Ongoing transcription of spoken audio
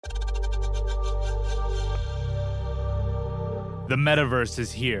The metaverse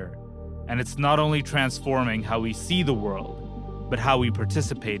is here, and it's not only transforming how we see the world, but how we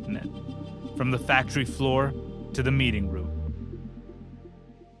participate in it, from the factory floor to the meeting room.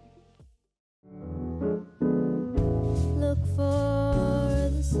 Look for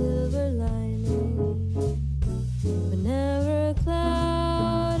the silver lining whenever a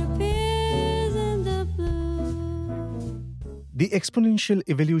cloud appears in the blue. The exponential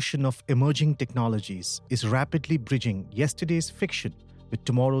evolution of emerging technologies is rapidly bridging yesterday's fiction with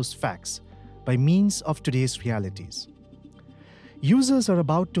tomorrow's facts by means of today's realities. Users are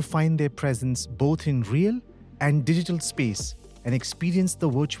about to find their presence both in real and digital space and experience the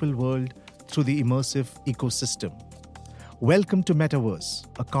virtual world through the immersive ecosystem. Welcome to Metaverse,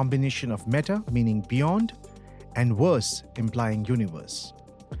 a combination of meta, meaning beyond, and verse, implying universe.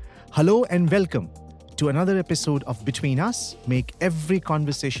 Hello and welcome to another episode of Between Us, Make Every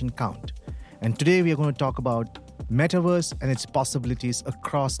Conversation Count. And today we are going to talk about Metaverse and its possibilities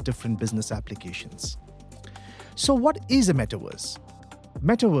across different business applications. So what is a Metaverse?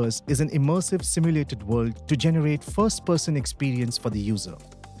 Metaverse is an immersive simulated world to generate first-person experience for the user,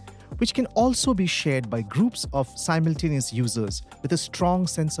 which can also be shared by groups of simultaneous users with a strong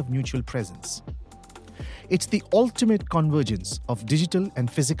sense of mutual presence. It's the ultimate convergence of digital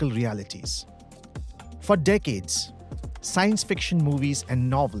and physical realities. For decades, science fiction movies and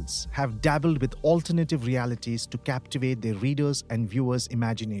novels have dabbled with alternative realities to captivate their readers' and viewers'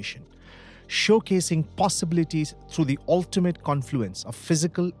 imagination, showcasing possibilities through the ultimate confluence of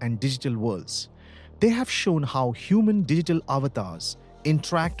physical and digital worlds. They have shown how human digital avatars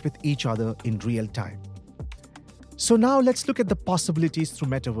interact with each other in real time. So now let's look at the possibilities through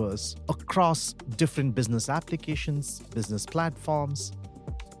Metaverse across different business applications, business platforms.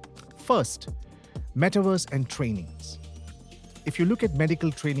 First, Metaverse and trainings. If you look at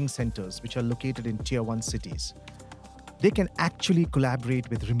medical training centers, which are located in Tier 1 cities, they can actually collaborate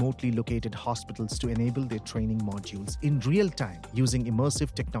with remotely located hospitals to enable their training modules in real time using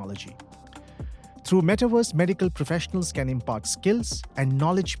immersive technology. Through Metaverse, medical professionals can impart skills and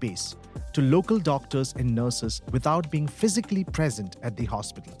knowledge base to local doctors and nurses without being physically present at the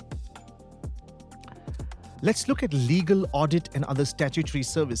hospital. Let's look at legal, audit, and other statutory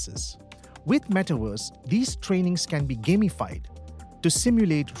services. With Metaverse, these trainings can be gamified to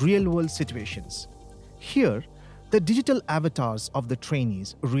simulate real-world situations. Here, the digital avatars of the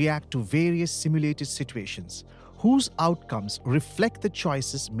trainees react to various simulated situations whose outcomes reflect the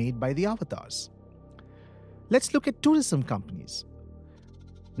choices made by the avatars. Let's look at tourism companies.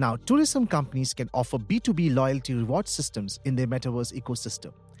 Now, tourism companies can offer B2B loyalty reward systems in their Metaverse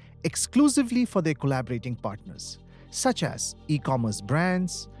ecosystem, exclusively for their collaborating partners, such as e-commerce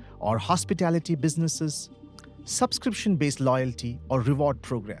brands or hospitality businesses, subscription-based loyalty or reward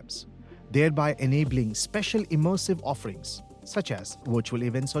programs, thereby enabling special immersive offerings, such as virtual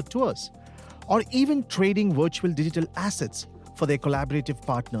events or tours, or even trading virtual digital assets for their collaborative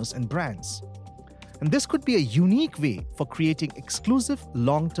partners and brands. And this could be a unique way for creating exclusive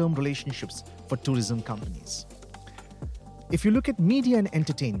long-term relationships for tourism companies. If you look at media and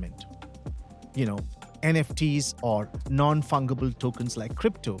entertainment, NFTs or non-fungible tokens like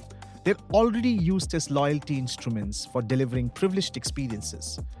crypto, they're already used as loyalty instruments for delivering privileged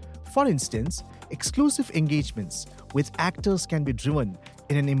experiences. For instance, exclusive engagements with actors can be driven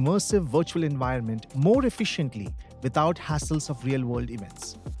in an immersive virtual environment more efficiently without hassles of real-world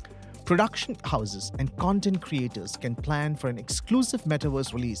events. Production houses and content creators can plan for an exclusive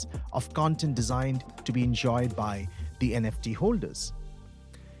Metaverse release of content designed to be enjoyed by the NFT holders.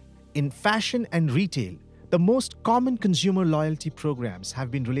 In fashion and retail, the most common consumer loyalty programs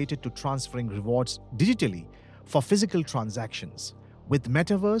have been related to transferring rewards digitally for physical transactions. With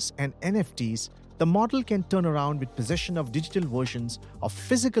Metaverse and NFTs, the model can turn around with possession of digital versions of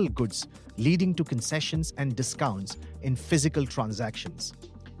physical goods, leading to concessions and discounts in physical transactions.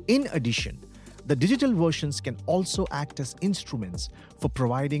 In addition, the digital versions can also act as instruments for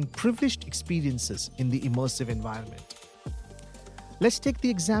providing privileged experiences in the immersive environment. Let's take the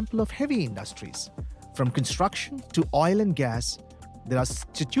example of heavy industries. From construction to oil and gas, there are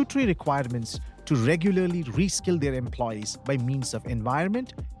statutory requirements to regularly reskill their employees by means of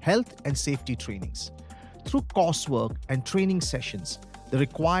environment, health, and safety trainings. Through coursework and training sessions, the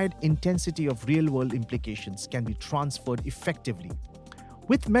required intensity of real-world implications can be transferred effectively.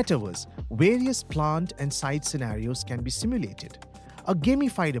 With Metaverse, various plant and site scenarios can be simulated. A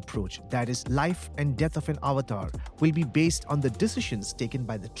gamified approach, that is, life and death of an avatar, will be based on the decisions taken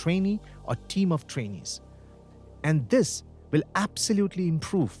by the trainee or team of trainees. And this will absolutely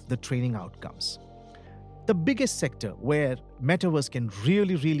improve the training outcomes. The biggest sector where Metaverse can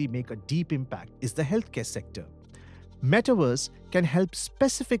really make a deep impact is the healthcare sector. Metaverse can help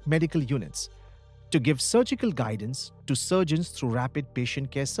specific medical units to give surgical guidance to surgeons through rapid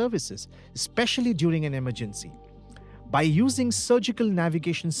patient care services, especially during an emergency. By using surgical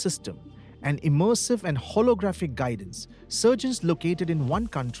navigation system and immersive and holographic guidance, surgeons located in one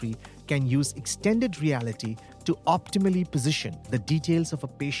country can use extended reality to optimally position the details of a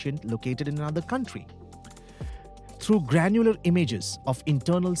patient located in another country. Through granular images of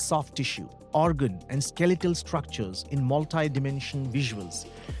internal soft tissue, organ, and skeletal structures in multi-dimension visuals,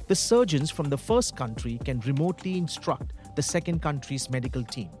 the surgeons from the first country can remotely instruct the second country's medical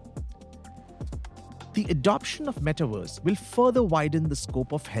team. The adoption of metaverse will further widen the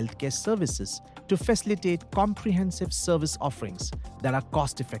scope of healthcare services to facilitate comprehensive service offerings that are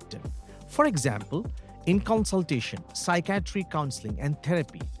cost-effective. For example, in consultation, psychiatry counseling and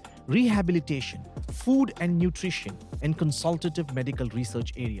therapy, rehabilitation, food and nutrition, and consultative medical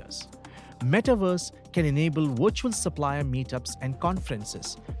research areas. Metaverse can enable virtual supplier meetups and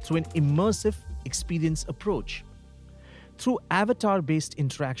conferences through an immersive experience approach. Through avatar-based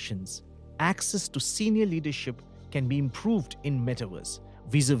interactions, access to senior leadership can be improved in metaverse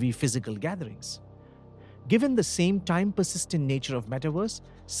vis-a-vis physical gatherings. Given the same time-persistent nature of metaverse,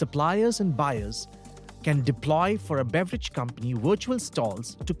 suppliers and buyers can deploy for a beverage company virtual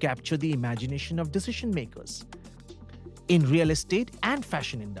stalls to capture the imagination of decision makers in real estate and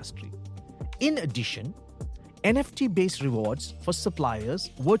fashion industry. In addition, NFT-based rewards for suppliers,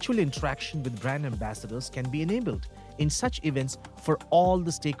 virtual interaction with brand ambassadors can be enabled in such events for all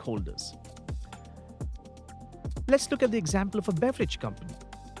the stakeholders. Let's look at the example of a beverage company.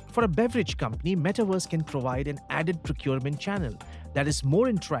 For a beverage company, Metaverse can provide an added procurement channel that is more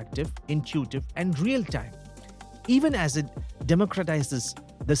interactive, intuitive, and real-time, even as it democratizes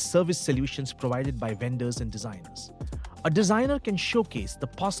the service solutions provided by vendors and designers. A designer can showcase the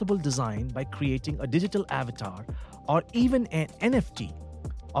possible design by creating a digital avatar or even an NFT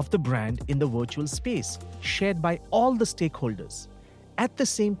of the brand in the virtual space, shared by all the stakeholders. At the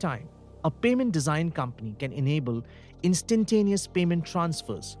same time, a payment design company can enable instantaneous payment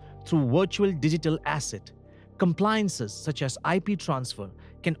transfers through virtual digital asset. Compliances such as IP transfer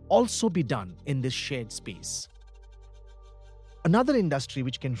can also be done in this shared space. Another industry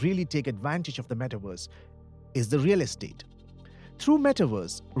which can really take advantage of the metaverse is the real estate. Through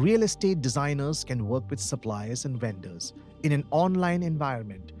metaverse, real estate designers can work with suppliers and vendors in an online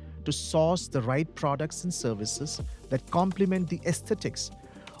environment to source the right products and services that complement the aesthetics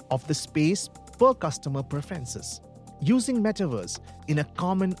of the space per customer preferences. Using metaverse in a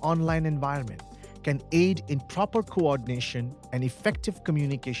common online environment can aid in proper coordination and effective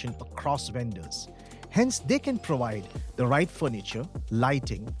communication across vendors. Hence, they can provide the right furniture,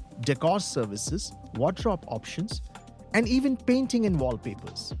 lighting, decor services, wardrobe options, and even painting and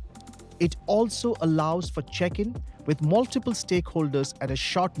wallpapers. It also allows for check-in with multiple stakeholders at a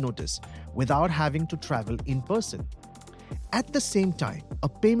short notice without having to travel in person. At the same time, a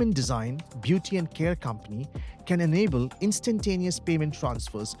payment design, beauty and care company can enable instantaneous payment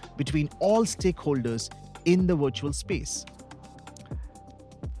transfers between all stakeholders in the virtual space.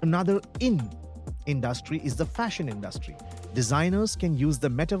 Another industry is the fashion industry. Designers can use the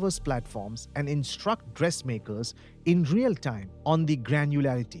metaverse platforms and instruct dressmakers in real time on the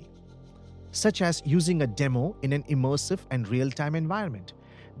granularity, such as using a demo in an immersive and real-time environment.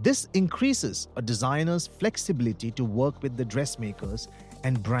 This increases a designer's flexibility to work with the dressmakers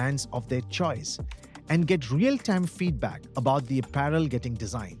and brands of their choice and get real-time feedback about the apparel getting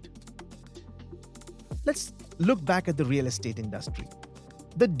designed. Let's look back at the real estate industry.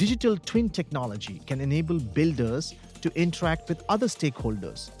 The digital twin technology can enable builders to interact with other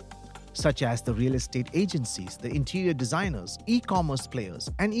stakeholders, such as the real estate agencies, the interior designers, e-commerce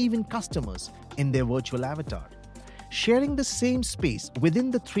players, and even customers in their virtual avatar. Sharing the same space within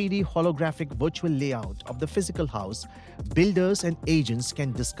the 3D holographic virtual layout of the physical house, builders and agents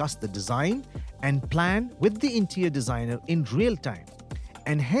can discuss the design and plan with the interior designer in real time,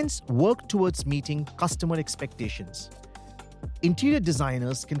 and hence work towards meeting customer expectations. Interior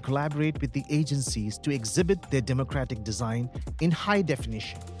designers can collaborate with the agencies to exhibit their democratic design in high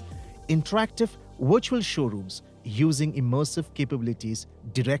definition. Interactive virtual showrooms using immersive capabilities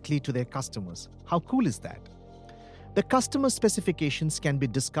directly to their customers. How cool is that? The customer specifications can be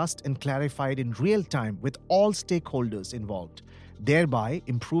discussed and clarified in real time with all stakeholders involved, thereby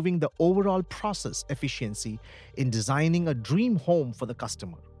improving the overall process efficiency in designing a dream home for the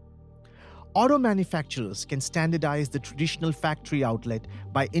customer. Auto manufacturers can standardize the traditional factory outlet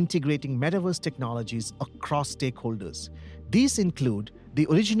by integrating metaverse technologies across stakeholders. These include the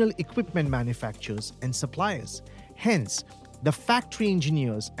original equipment manufacturers and suppliers. Hence, The factory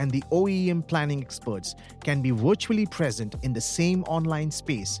engineers and the OEM planning experts can be virtually present in the same online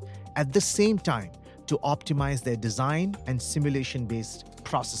space at the same time to optimize their design and simulation-based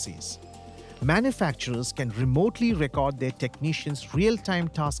processes. Manufacturers can remotely record their technicians' real-time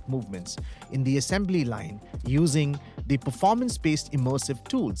task movements in the assembly line using the performance-based immersive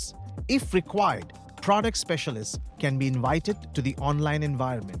tools. If required, product specialists can be invited to the online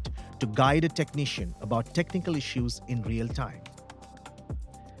environment to guide a technician about technical issues in real time.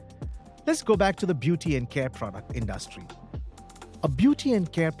 Let's go back to the beauty and care product industry. A beauty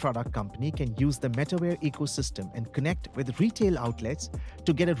and care product company can use the Metaverse ecosystem and connect with retail outlets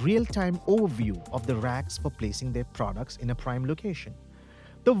to get a real-time overview of the racks for placing their products in a prime location.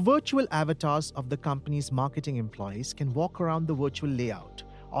 The virtual avatars of the company's marketing employees can walk around the virtual layout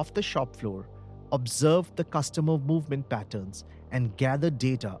of the shop floor, observe the customer movement patterns, and gather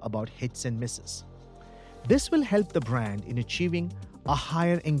data about hits and misses. This will help the brand in achieving a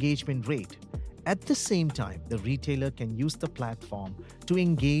higher engagement rate. At the same time, the retailer can use the platform to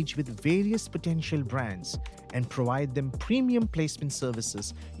engage with various potential brands and provide them premium placement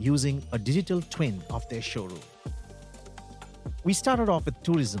services using a digital twin of their showroom. We started off with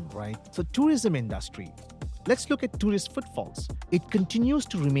tourism, right? So tourism industry. Let's look at tourist footfalls. It continues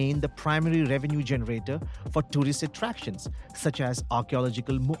to remain the primary revenue generator for tourist attractions such as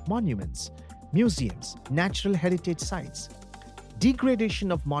archaeological monuments, museums, natural heritage sites.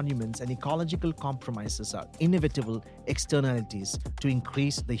 Degradation of monuments and ecological compromises are inevitable externalities to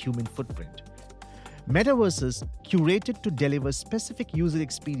increase the human footprint. Metaverses curated to deliver specific user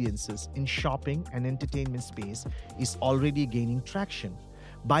experiences in shopping and entertainment space is already gaining traction.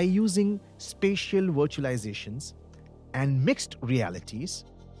 By using spatial virtualizations and mixed realities,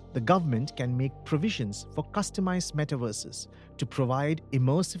 the government can make provisions for customized metaverses to provide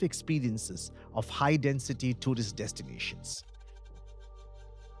immersive experiences of high-density tourist destinations.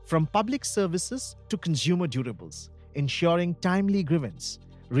 From public services to consumer durables, ensuring timely grievance,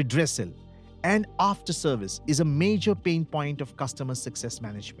 redressal, and after-service is a major pain point of customer success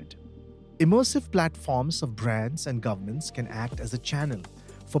management. Immersive platforms of brands and governments can act as a channel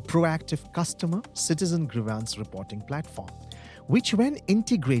for proactive customer-citizen grievance reporting platform, which when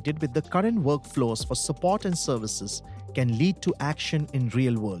integrated with the current workflows for support and services can lead to action in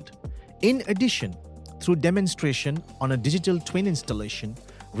real world. In addition, through demonstration on a digital twin installation,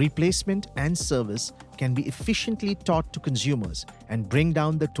 replacement and service can be efficiently taught to consumers and bring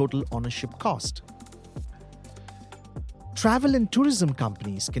down the total ownership cost. Travel and tourism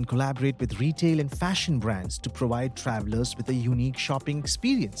companies can collaborate with retail and fashion brands to provide travelers with a unique shopping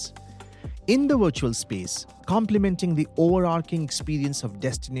experience. In the virtual space, complementing the overarching experience of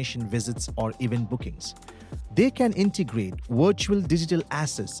destination visits or event bookings, they can integrate virtual digital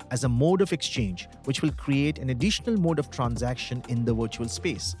assets as a mode of exchange, which will create an additional mode of transaction in the virtual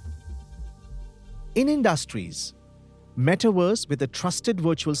space. In industries, Metaverse with a trusted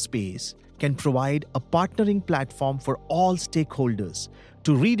virtual space can provide a partnering platform for all stakeholders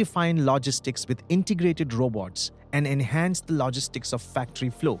to redefine logistics with integrated robots and enhance the logistics of factory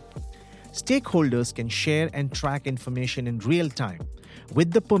flow. Stakeholders can share and track information in real time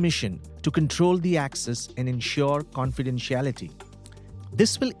with the permission to control the access and ensure confidentiality.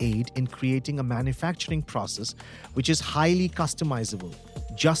 This will aid in creating a manufacturing process which is highly customizable,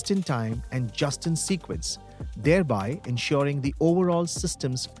 just in time and just in sequence, thereby ensuring the overall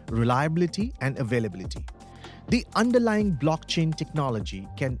system's reliability and availability. The underlying blockchain technology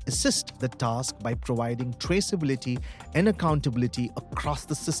can assist the task by providing traceability and accountability across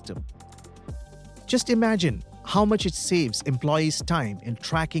the system. Just imagine how much it saves employees time in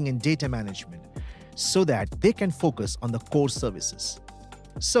tracking and data management so that they can focus on the core services.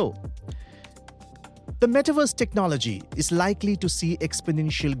 So, the metaverse technology is likely to see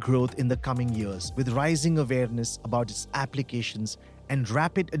exponential growth in the coming years with rising awareness about its applications and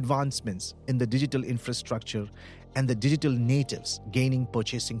rapid advancements in the digital infrastructure and the digital natives gaining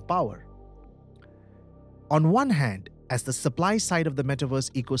purchasing power. On one hand, as the supply side of the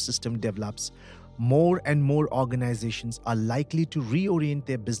metaverse ecosystem develops, more and more organizations are likely to reorient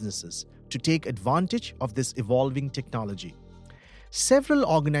their businesses to take advantage of this evolving technology. Several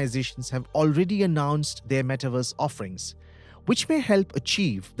organizations have already announced their metaverse offerings, which may help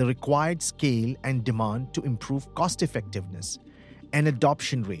achieve the required scale and demand to improve cost effectiveness and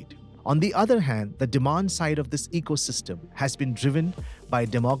adoption rate. On the other hand, the demand side of this ecosystem has been driven by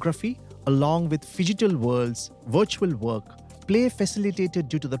demography, along with phygital worlds, virtual work, play facilitated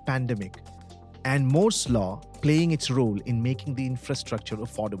due to the pandemic, and Moore's Law playing its role in making the infrastructure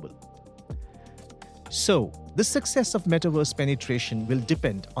affordable. So, the success of metaverse penetration will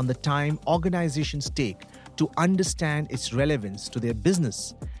depend on the time organizations take to understand its relevance to their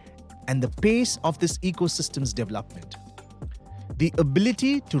business and the pace of this ecosystem's development. The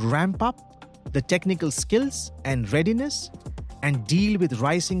ability to ramp up the technical skills and readiness and deal with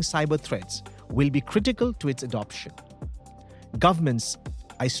rising cyber threats will be critical to its adoption. Governments,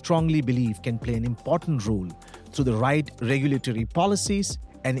 I strongly believe, can play an important role through the right regulatory policies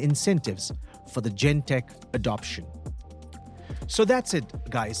and incentives for the Gen Tech adoption. So that's it,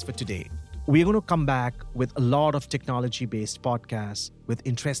 guys, for today. We're going to come back with a lot of technology-based podcasts with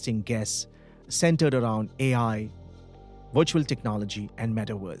interesting guests centered around AI, virtual technology, and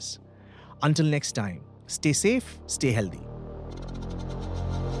metaverse. Until next time, stay safe, stay healthy.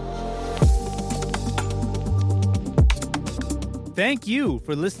 Thank you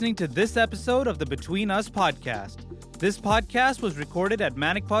for listening to this episode of the Between Us podcast. This podcast was recorded at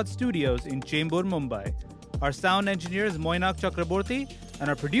Manikpod Studios in Chembur, Mumbai. Our sound engineer is Moinak Chakraborty, and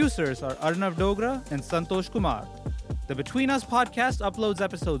our producers are Arnav Dogra and Santosh Kumar. The Between Us podcast uploads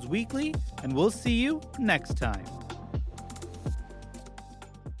episodes weekly, and we'll see you next time.